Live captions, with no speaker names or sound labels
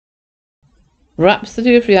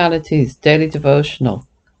Rhapsody of Realities Daily Devotional,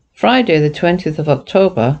 Friday the 20th of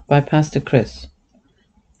October by Pastor Chris.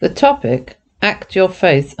 The topic, Act Your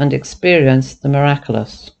Faith and Experience the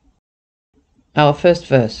Miraculous. Our first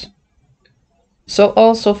verse. So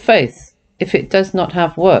also faith, if it does not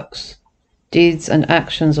have works, deeds and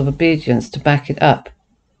actions of obedience to back it up,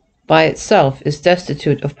 by itself is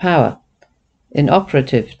destitute of power,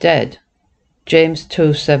 inoperative, dead. James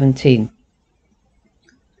 2:17.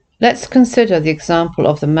 Let's consider the example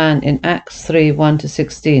of the man in Acts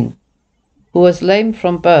 3:1-16, who was lame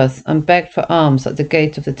from birth and begged for alms at the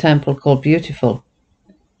gate of the temple called Beautiful.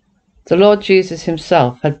 The Lord Jesus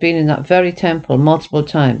himself had been in that very temple multiple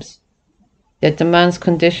times, yet the man's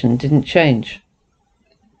condition didn't change.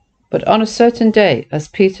 But on a certain day, as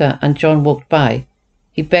Peter and John walked by,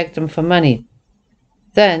 he begged them for money.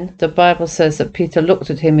 Then the Bible says that Peter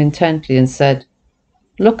looked at him intently and said,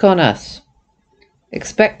 "Look on us."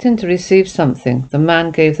 Expecting to receive something, the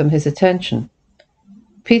man gave them his attention.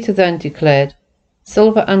 Peter then declared,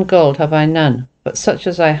 "Silver and gold have I none, but such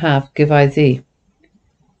as I have give I thee.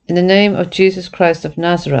 In the name of Jesus Christ of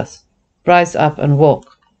Nazareth, rise up and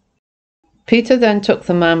walk." Peter then took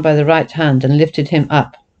the man by the right hand and lifted him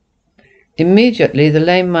up. Immediately the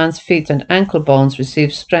lame man's feet and ankle bones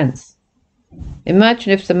received strength.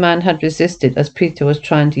 Imagine if the man had resisted as Peter was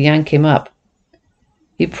trying to yank him up.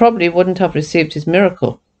 He probably wouldn't have received his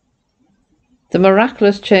miracle. The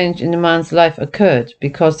miraculous change in the man's life occurred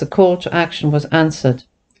because the call to action was answered.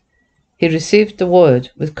 He received the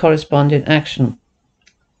word with corresponding action.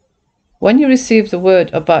 When you receive the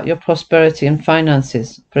word about your prosperity and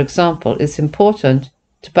finances, for example, it's important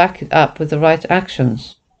to back it up with the right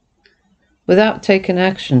actions. Without taking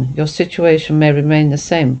action, your situation may remain the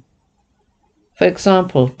same. For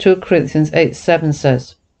example, 2 Corinthians 8:7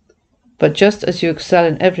 says, "But just as you excel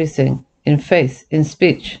in everything, in faith, in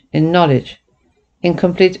speech, in knowledge, in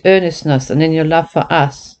complete earnestness, and in your love for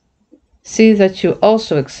us, see that you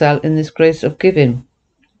also excel in this grace of giving."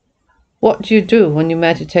 What do you do when you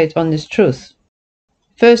meditate on this truth?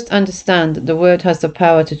 First, understand that the Word has the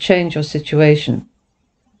power to change your situation.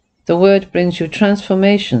 The Word brings you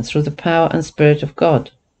transformation through the power and Spirit of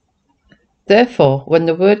God. Therefore, when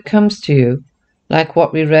the Word comes to you, like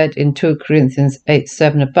what we read in 2 Corinthians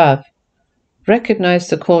 8:7 above, recognize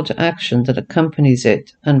the call to action that accompanies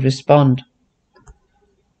it and respond.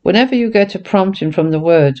 Whenever you get a prompting from the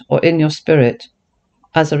Word or in your spirit,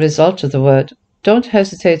 as a result of the Word, don't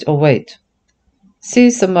hesitate or wait.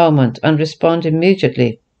 Seize the moment and respond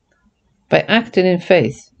immediately. By acting in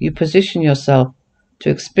faith, you position yourself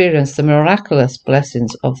to experience the miraculous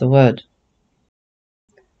blessings of the Word.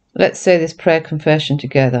 Let's say this prayer confession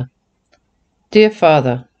together. Dear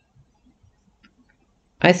Father,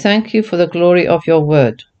 I thank you for the glory of your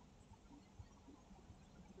Word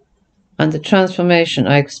and the transformation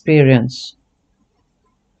I experience,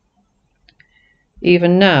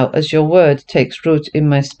 even now as your Word takes root in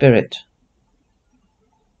my spirit,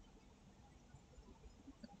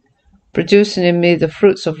 producing in me the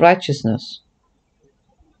fruits of righteousness.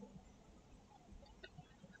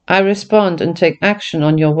 I respond and take action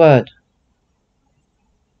on your Word.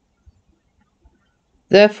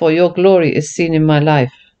 Therefore, your glory is seen in my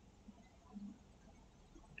life,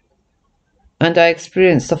 and I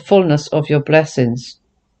experience the fullness of your blessings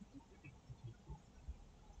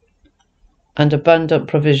and abundant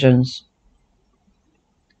provisions.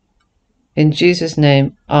 In Jesus'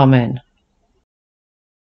 name, Amen.